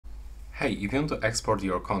Hey, if you want to export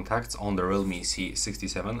your contacts on the Realme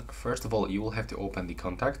C67, first of all, you will have to open the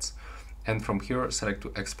contacts and from here select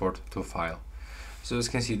to export to file. So as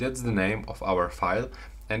you can see, that's the name of our file,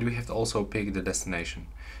 and we have to also pick the destination.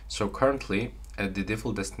 So currently, the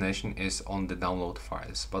default destination is on the download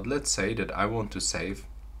files, but let's say that I want to save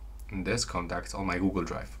this contact on my Google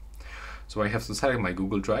Drive. So I have to select my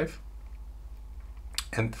Google Drive,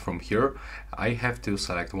 and from here I have to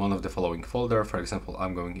select one of the following folder. For example,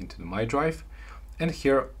 I'm going into my drive, and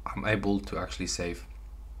here I'm able to actually save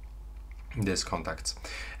this contacts.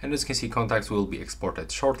 And as you can see, contacts will be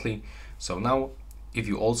exported shortly. So now if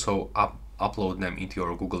you also upload them into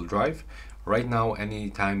your Google Drive, right now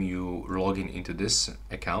anytime you log into this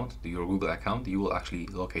account, your Google account, you will actually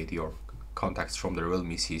locate your contacts from the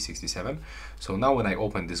Realme C67. So now when I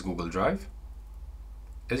open this Google Drive,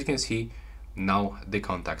 as you can see, now the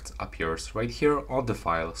contact appears right here on the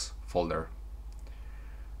files folder.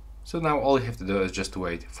 So now all you have to do is just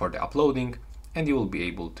wait for the uploading and you will be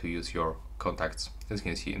able to use your contacts. As you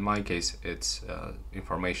can see, in my case, it's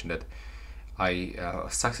information that I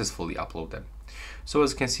successfully upload them. So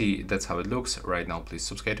as you can see, that's how it looks right now. Please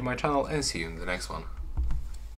subscribe to my channel and see you in the next one.